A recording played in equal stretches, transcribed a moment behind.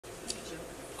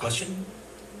Question?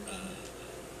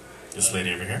 This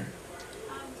lady over here.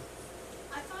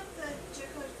 I thought the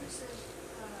JoCo-exclusive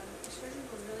excursion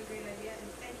was a really great idea,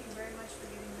 and thank you very much for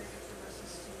giving the extra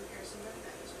buses to Arecibo.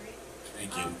 That was great.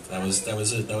 Thank you.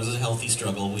 That was a healthy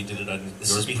struggle. We did it on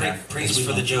This is behalf. praise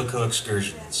for the JoCo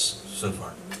excursions so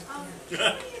far. How many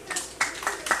of those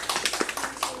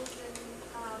canceled,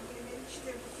 and maybe should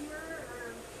there be fewer,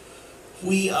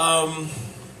 or?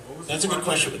 That's a good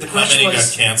question. The How question many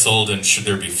was, got canceled, and should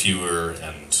there be fewer?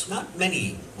 And Not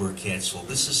many were canceled.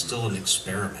 This is still an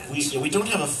experiment. we don't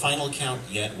have a final count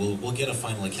yet. We'll get a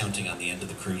final accounting on the end of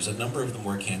the cruise. A number of them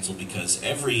were canceled because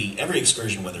every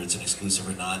excursion, whether it's an exclusive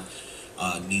or not,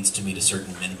 needs to meet a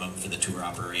certain minimum for the tour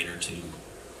operator to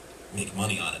make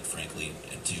money on it, frankly,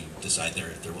 and to decide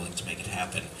they're willing to make it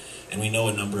happen. And we know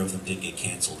a number of them did get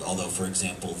canceled. Although, for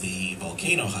example, the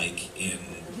volcano hike in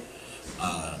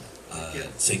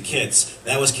St. Kitts,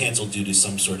 that was canceled due to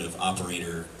some sort of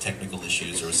operator technical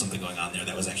issues. There was something going on there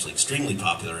that was actually extremely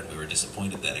popular, and we were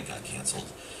disappointed that it got canceled.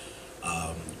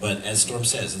 But as Storm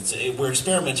says, we're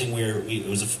experimenting. It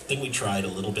was a thing we tried a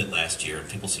little bit last year, and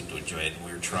people seemed to enjoy it. And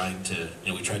we were trying to,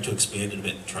 we tried to expand it a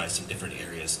bit and try some different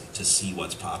areas to see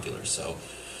what's popular. So,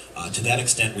 to that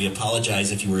extent, we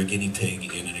apologize if you were a guinea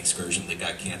pig in an excursion that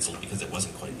got canceled because it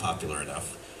wasn't quite popular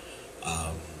enough.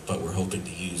 But we're hoping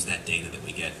to use that data that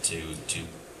we get to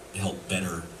help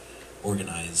better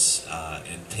organize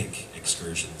and pick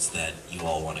excursions that you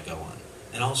all want to go on.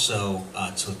 And also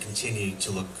to continue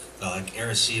to look like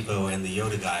Arecibo and the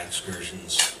Yoda guy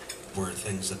excursions were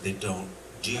things that they don't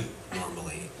do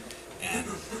normally, and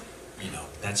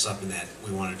that's something that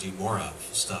we want to do more of.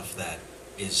 Stuff that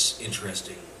is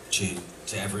interesting to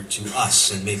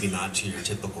us, and maybe not to your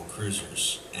typical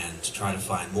cruisers, and to try to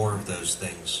find more of those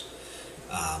things.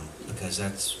 Because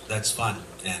that's fun,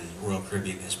 and Royal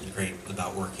Caribbean has been great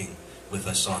about working with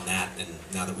us on that, and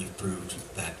now that we've proved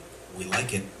that we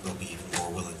like it, they'll be even more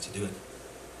willing to do it.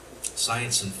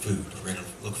 Science and food. We're going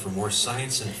to look for more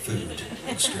science and food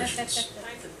excursions.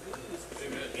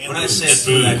 And When I booze.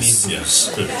 say food, I mean booze.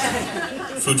 yes, food.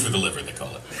 Food for the liver, they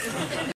call it.